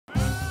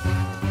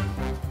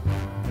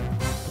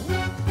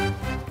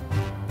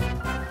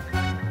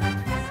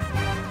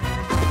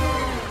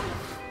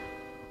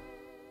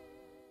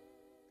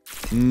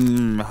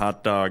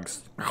Hot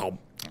dogs.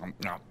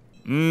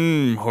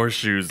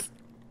 Horseshoes.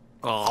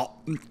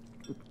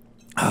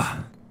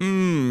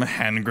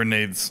 Hand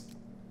grenades.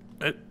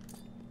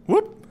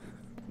 Whoop.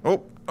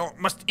 Oh,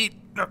 must eat.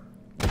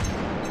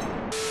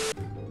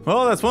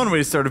 Well, that's one way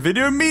to start a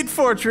video. Meat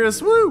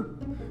Fortress. Woo!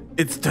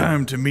 It's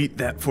time to meet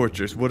that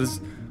fortress. What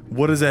does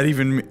that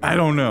even mean? I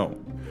don't know.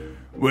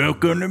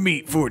 Welcome to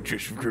Meat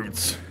Fortress,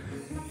 recruits.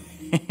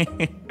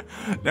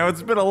 Now,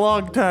 it's been a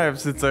long time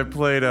since I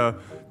played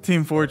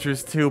Team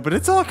Fortress 2, but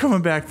it's all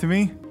coming back to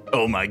me.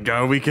 Oh my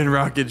god, we can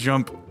rocket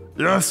jump.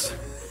 Yes!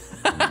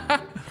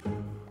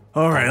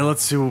 Alright,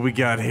 let's see what we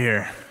got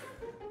here.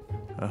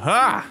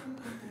 Aha!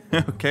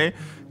 Okay,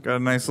 got a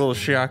nice little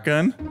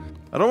shotgun.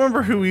 I don't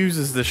remember who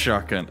uses this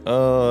shotgun.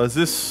 Is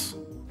this...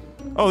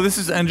 Oh, this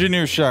is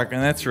engineer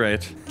shotgun, that's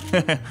right.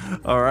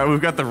 Alright,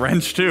 we've got the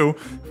wrench too.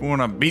 If we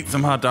want to beat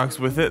some hot dogs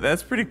with it,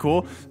 that's pretty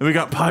cool. Then we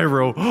got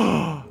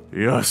pyro.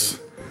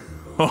 Yes.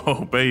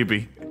 Oh,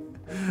 baby.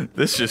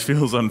 This just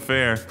feels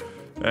unfair.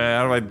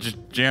 How do I just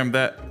jam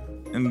that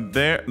in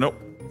there? Nope.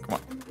 Come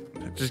on.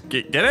 Just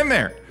get in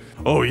there.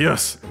 Oh,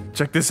 yes.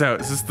 Check this out.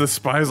 Is this the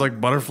spy's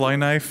like butterfly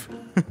knife?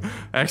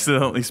 I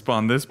accidentally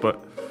spawned this,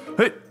 but...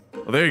 Hey!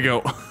 Oh, there you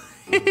go.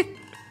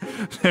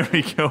 There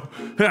we go.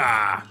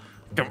 Ah!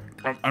 Come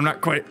on. I'm not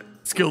quite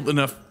skilled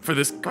enough for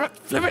this. Come on,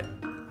 flip it.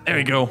 There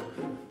we go.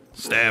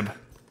 Stab.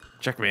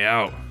 Check me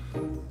out.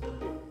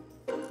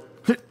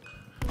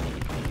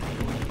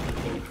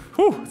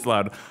 Whew, it's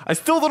loud. I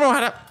still don't know how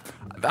to...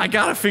 I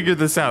gotta figure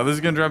this out. This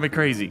is gonna drive me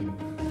crazy.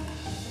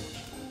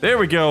 There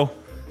we go.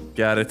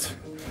 Got it.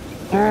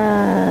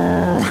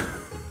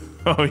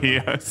 Oh,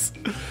 yes.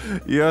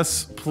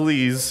 Yes,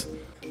 please.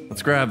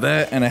 Let's grab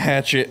that and a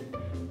hatchet.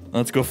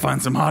 Let's go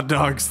find some hot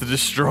dogs to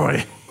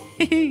destroy.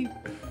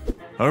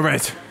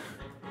 Alright.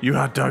 You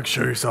hot dogs,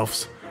 show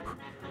yourselves.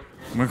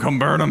 I'm gonna come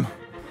burn them.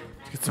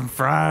 Let's get some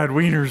fried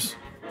wieners.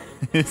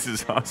 This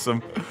is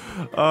awesome.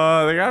 They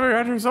got me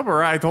right here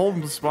somewhere. I told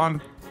them to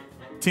spawn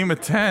team of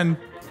 10.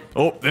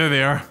 Oh, there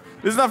they are.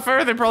 This is not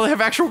fair. They probably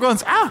have actual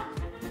guns. Ah!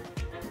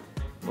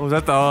 Oh, was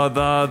that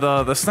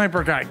the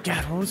sniper guy?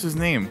 God, what was his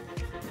name?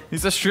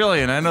 He's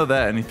Australian, I know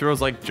that. And he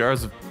throws like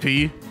jars of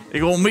pee. He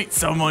gonna meet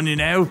someone, you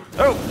know.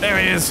 Oh, there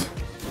he is.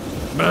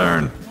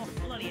 Burn.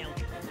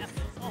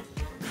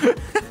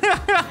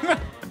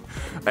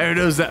 How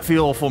does that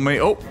feel awful, mate?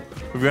 Oh,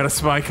 we've got a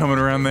spy coming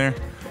around there.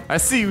 I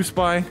see you,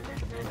 spy.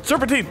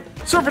 Serpentine!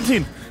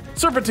 Serpentine!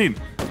 Serpentine!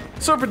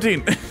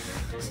 Serpentine!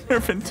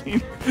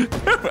 Serpentine!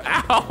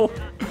 Ow!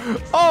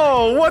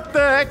 Oh, what the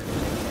heck?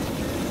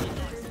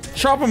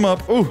 Chop him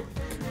up. Ooh.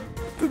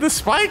 Did the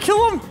spy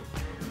kill him?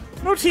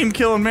 No team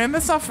killing, man.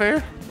 That's not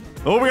fair.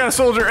 Oh, we got a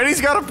soldier, and he's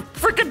got a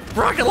freaking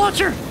rocket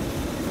launcher!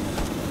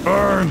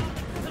 Burn!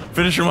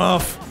 Finish him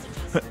off.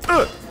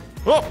 Oh,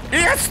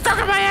 he got stuck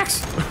on my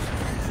axe!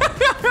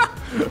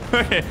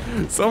 Okay,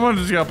 someone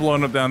just got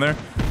blown up down there.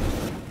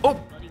 Oh!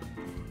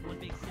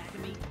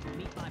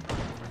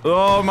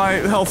 Oh, my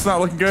health's not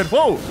looking good.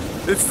 Whoa!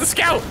 It's the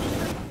scout!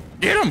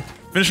 Get him!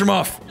 Finish him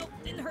off!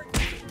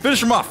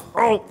 Finish him off!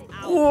 Oh!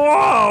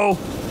 Whoa!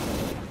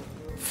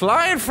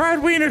 Flying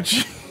fried wiener,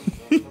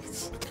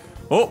 jeez!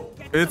 Oh!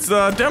 It's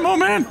Demo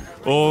Man!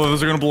 Oh,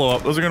 those are gonna blow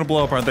up. Those are gonna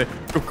blow up, aren't they?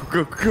 Go,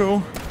 go, go,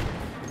 go!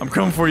 I'm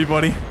coming for you,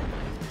 buddy.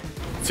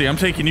 See, I'm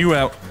taking you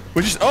out.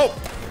 With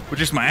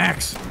just my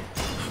axe.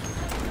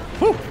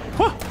 Woo!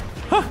 Huh,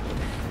 huh.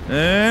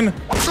 And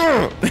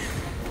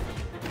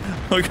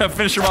we gotta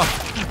finish him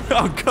off.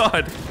 Oh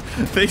god,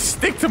 they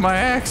stick to my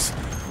axe.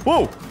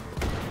 Whoa!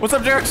 What's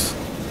up, jerks?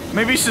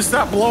 Maybe you should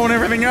stop blowing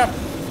everything up.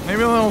 Maybe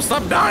they'll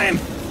stop dying.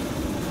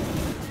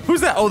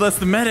 Who's that? Oh, that's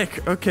the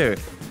medic. Okay,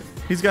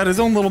 he's got his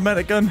own little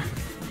medic gun.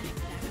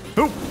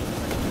 Oh!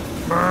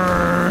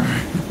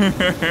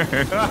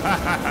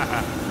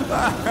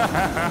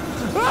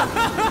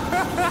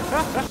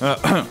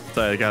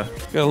 Sorry, I got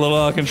a little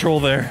out of control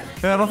there.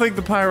 Yeah, I don't think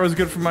the pyro is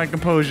good for my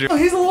composure. Oh,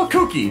 he's a little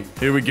kooky.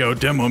 Here we go,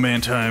 Demo Man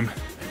time.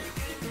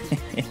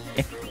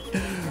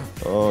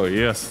 Oh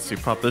yes, let's see,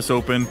 pop this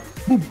open.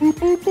 Boop, boop,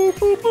 boop, boop,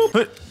 boop,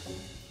 boop.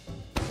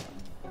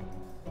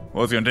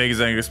 Well, it's gonna take his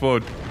thing to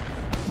explode.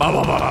 Bah,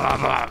 bah, bah, bah,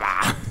 bah,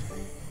 bah.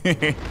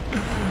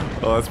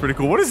 Oh, that's pretty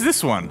cool. What is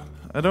this one?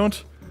 I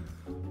don't...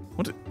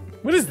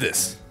 What is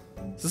this?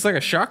 Is this like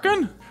a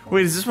shotgun?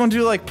 Wait, does this one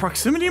do like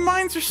proximity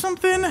mines or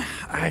something?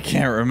 I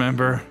can't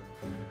remember.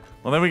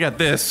 Well, then we got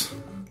this.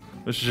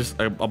 This is just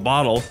a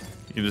bottle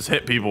you can just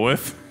hit people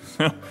with.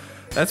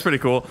 That's pretty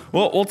cool.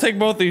 Well, we'll take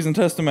both these and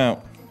test them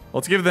out.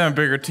 Let's give them a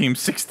bigger team,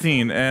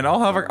 16, and I'll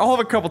have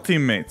a couple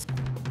teammates.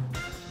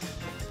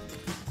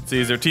 Let's see,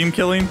 is there team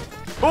killing?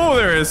 Oh,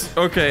 there is.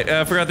 Okay,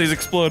 I forgot these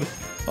explode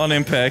on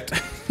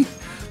impact.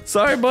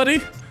 Sorry,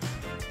 buddy.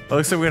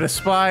 Looks like we got a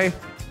spy.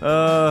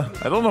 I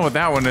don't know what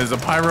that one is. A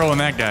pyro and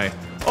that guy.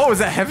 Oh, is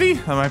that heavy?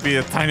 That might be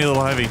a tiny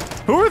little heavy.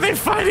 Who are they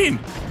fighting?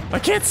 I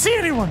can't see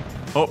anyone.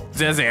 Oh,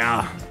 there they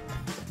are.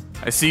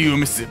 I see you,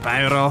 Mr.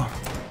 Pyro.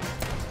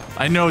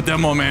 I know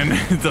Demo Man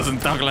doesn't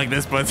talk like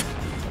this, but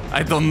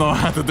I don't know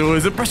how to do it.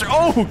 Is it pressure?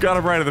 Oh, got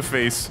him right in the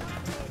face.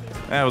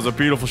 That was a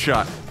beautiful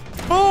shot.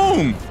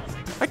 Boom!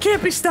 I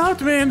can't be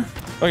stopped, man.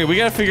 Okay, we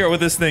gotta figure out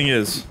what this thing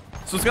is.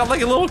 So it's got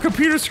like a little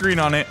computer screen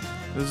on it.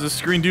 Does this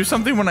screen do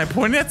something when I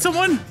point at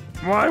someone?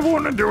 Well, I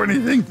won't do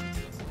anything.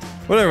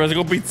 Whatever, let's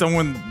go beat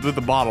someone with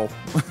the bottle.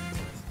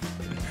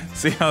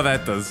 See how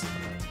that does.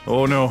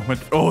 Oh no,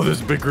 oh,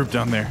 there's a big group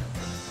down there.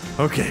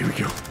 Okay, here we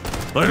go.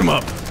 Light them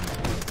up.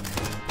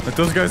 Let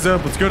those guys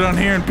up. Let's go down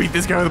here and beat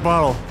this guy with a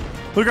bottle.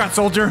 Look out,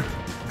 soldier.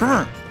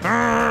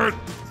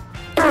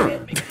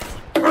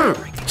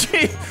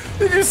 Gee,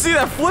 did you see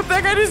that flip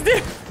that guy just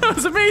did? That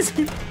was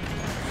amazing.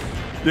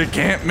 You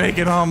can't make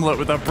an omelet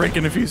without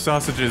breaking a few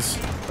sausages.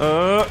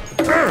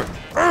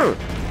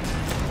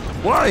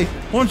 Why?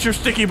 Won't your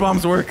sticky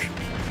bombs work?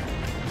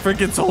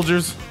 Freaking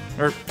soldiers.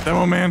 Or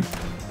demo man.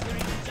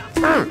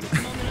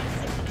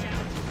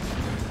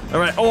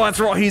 Alright, oh, that's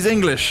right, he's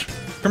English.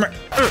 Come here.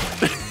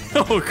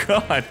 Oh,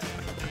 God.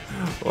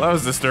 Well, that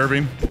was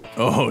disturbing.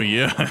 Oh,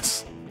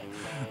 yes.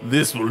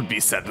 This will be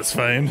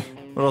satisfying.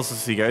 What else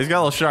does he got? He's got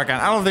a little shotgun.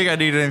 I don't think I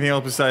need anything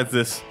else besides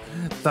this.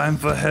 Time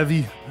for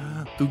Heavy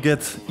to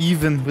get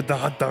even with the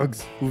hot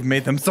dogs who've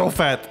made them so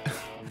fat.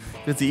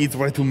 Because he eats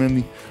way too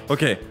many.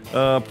 Okay,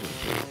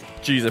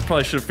 geez, I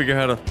probably should have figured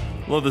out how to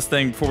load this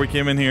thing before we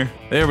came in here.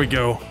 There we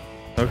go.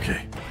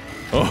 Okay.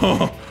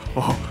 Oh,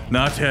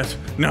 not yet,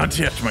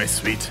 my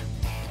sweet.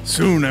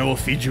 Soon I will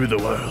feed you the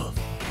world.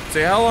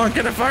 Say, how long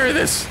can I fire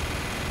this?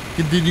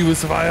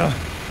 Continuous fire.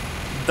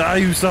 Die,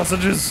 you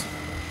sausages.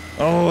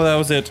 Oh, that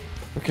was it.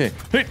 Okay,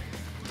 hey,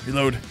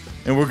 reload,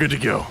 and we're good to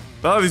go.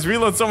 Oh, these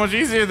reloads so much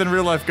easier than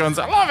real life guns.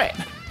 I love it.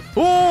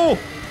 Oh!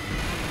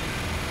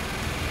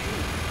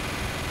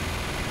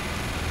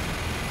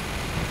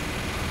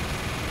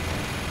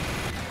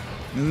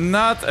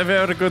 Not a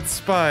very good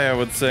spy, I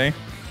would say.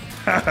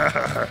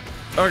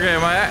 Okay,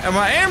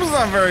 my aim's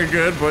not very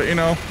good, but you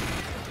know,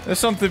 there's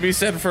something to be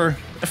said for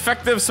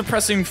effective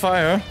suppressing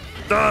fire.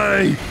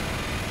 Die,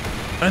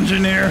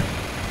 engineer.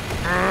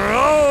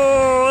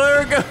 Oh,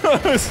 there it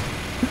goes.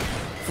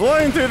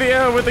 Flying through the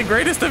air with the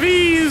greatest of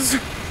ease.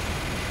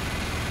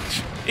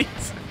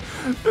 Jeez.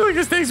 I feel like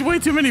this takes way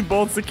too many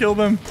bolts to kill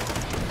them.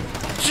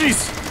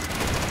 Jeez.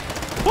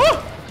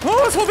 Oh,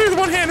 it's holding with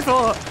one hand,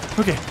 fell out.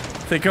 Okay,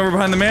 take cover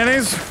behind the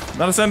mayonnaise.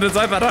 Not a sentence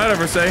I thought I'd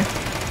ever say.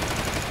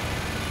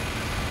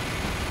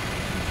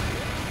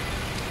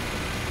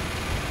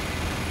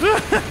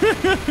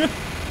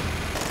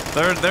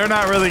 They're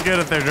not really good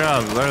at their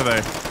jobs, are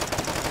they?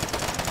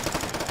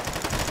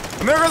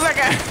 And there goes that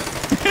guy.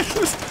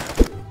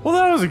 Well,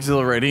 that was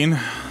exhilarating.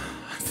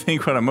 I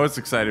think what I'm most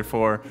excited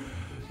for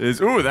is,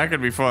 ooh, that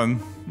could be fun.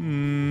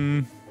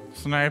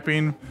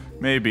 Sniping,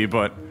 maybe,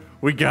 but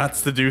we got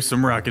to do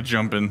some rocket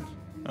jumping.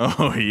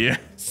 Oh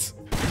yes.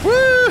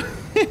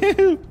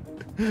 Woo!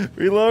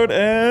 Reload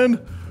and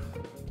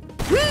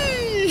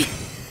whee!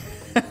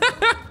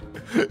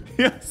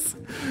 Yes,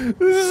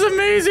 this is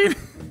amazing.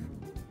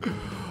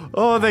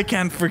 Oh, they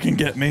can't freaking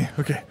get me.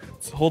 Okay,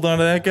 let's hold on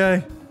to that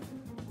guy.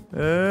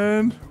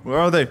 And where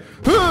are they?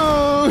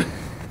 Oh!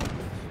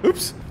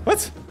 Oops,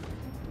 what?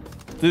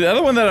 Did the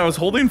other one that I was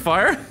holding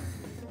fire?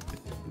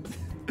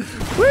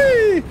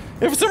 Whee!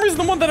 Yeah, for some reason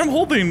the one that I'm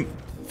holding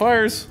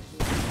fires.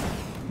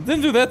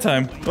 Didn't do that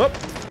time. Oh,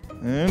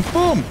 and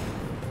boom.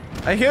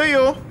 I hear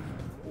you,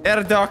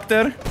 Air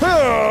Doctor.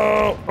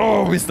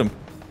 Oh, missed him.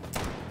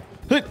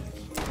 Hit.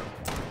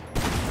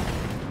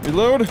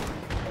 Reload.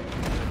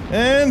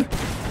 And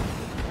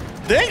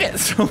dang it!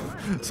 So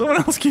someone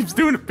else keeps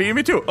doing it, beating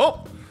me too.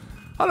 Oh,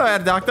 hello, Air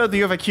Doctor. Do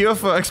you have a cure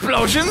for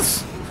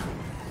explosions?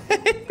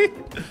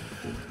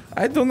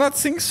 I do not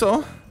think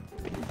so.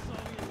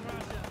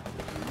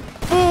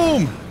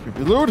 Boom!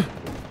 Reload.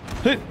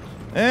 Hit.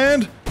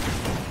 And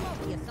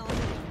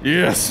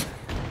yes.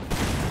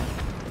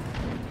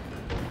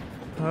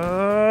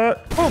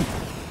 Boom.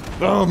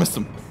 Oh, missed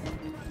him.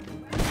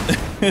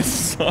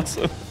 This is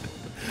awesome.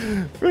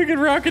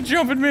 Freaking rocket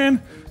jumping,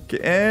 man.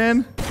 Okay,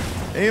 and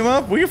aim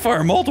up. We can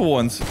fire multiple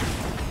ones.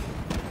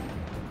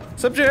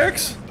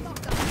 Subjects.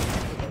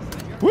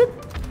 Whoop.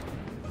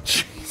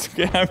 Jeez.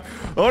 Okay,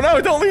 oh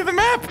no, don't leave the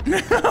map.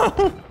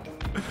 No.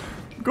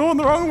 I'm going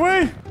the wrong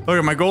way.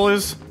 Okay, my goal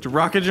is to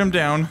rocket jump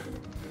down.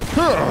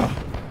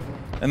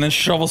 And then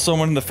shovel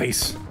someone in the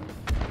face.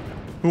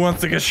 Who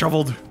wants to get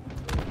shoveled?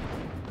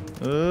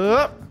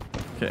 Okay,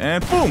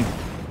 and boom.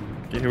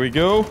 Okay, here we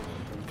go.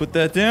 Put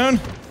that down.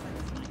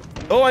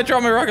 Oh, I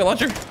dropped my rocket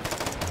launcher.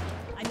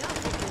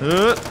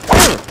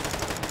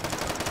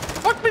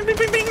 Fuck, bing, bing,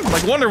 bing, bing.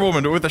 Like Wonder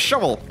Woman with a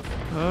shovel.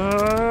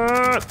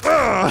 I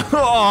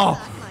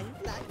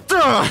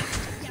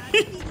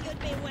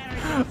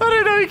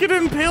didn't know you could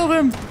impale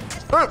them.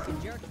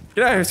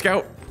 Get out of here,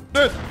 Scout.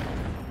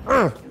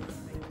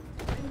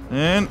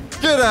 And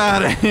get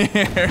out of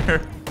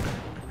here.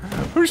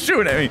 Who's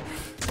shooting at me?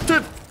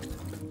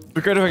 Be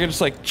great if I could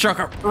just like chuck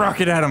a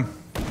rocket at him.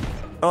 I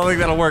don't think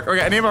that'll work.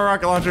 Okay, I need my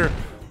rocket launcher.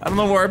 I don't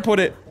know where I put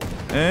it.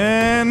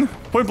 And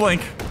point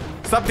blank.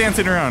 Stop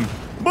dancing around.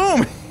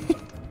 Boom.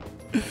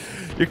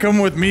 You're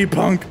coming with me,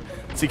 punk.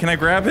 See, can I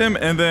grab him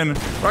and then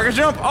rocket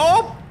jump?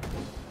 Oh!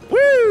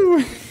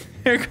 Woo!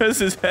 Here goes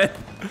his head.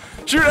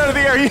 Shoot out of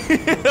the air.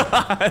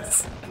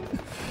 Yes.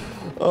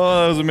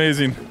 Oh, that was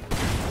amazing.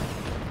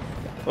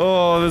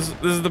 Oh, this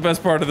is the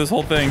best part of this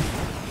whole thing.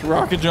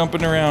 Rocket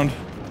jumping around.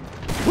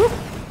 Whoop.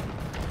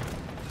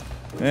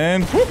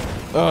 And whoop.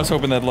 Oh, I was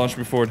hoping that launched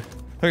me forward.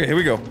 Okay, here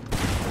we go.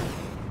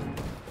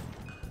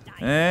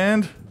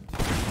 And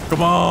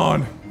come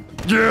on.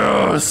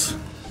 Yes.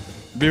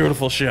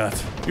 Beautiful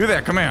shot. You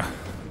there, come here.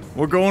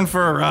 We're going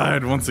for a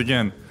ride once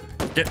again.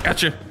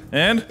 Gotcha.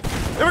 And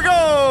here we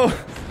go.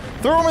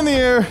 Throw him in the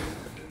air.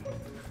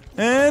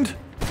 And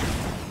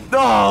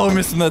oh, I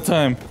missed him that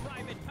time.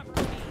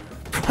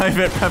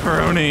 Private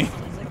pepperoni.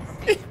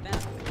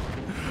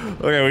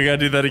 Okay, we gotta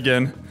do that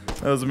again.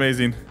 That was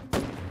amazing.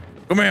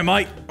 Come here,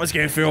 mate. Let's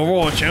get for a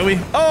roar, shall we?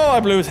 Oh, I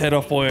blew his head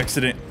off by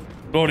accident.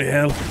 Bloody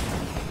hell.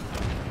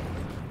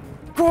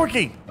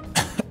 Corky!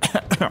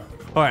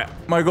 Alright,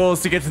 my goal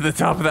is to get to the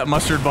top of that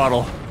mustard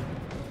bottle.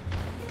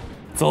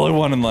 That's all I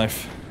want in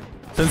life.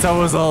 Since I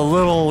was a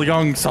little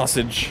young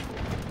sausage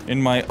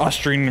in my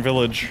Austrian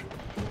village.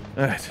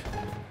 Alright.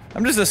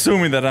 I'm just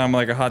assuming that I'm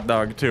like a hot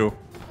dog, too.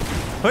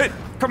 Wait!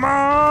 Come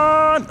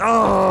on!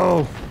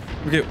 Oh!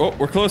 Okay, oh,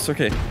 we're close,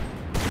 okay.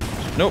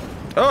 Nope.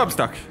 Oh, I'm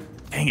stuck.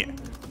 Dang it.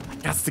 I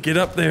got to get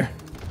up there.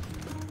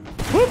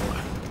 Whoop!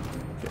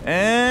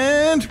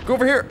 And go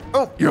over here.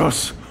 Oh,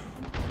 yes.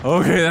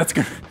 Okay, that's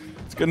good.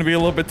 It's gonna be a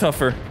little bit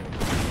tougher.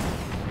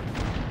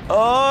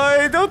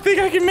 I don't think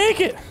I can make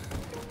it.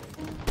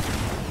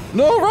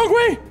 No, wrong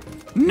way.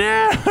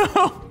 No.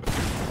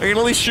 I can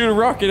at least shoot a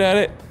rocket at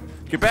it.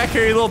 Get back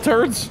here, you little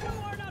turds.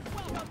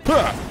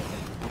 Huh.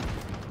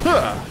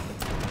 Huh.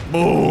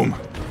 Boom.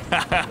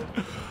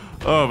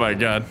 Oh my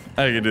god.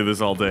 I could do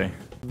this all day.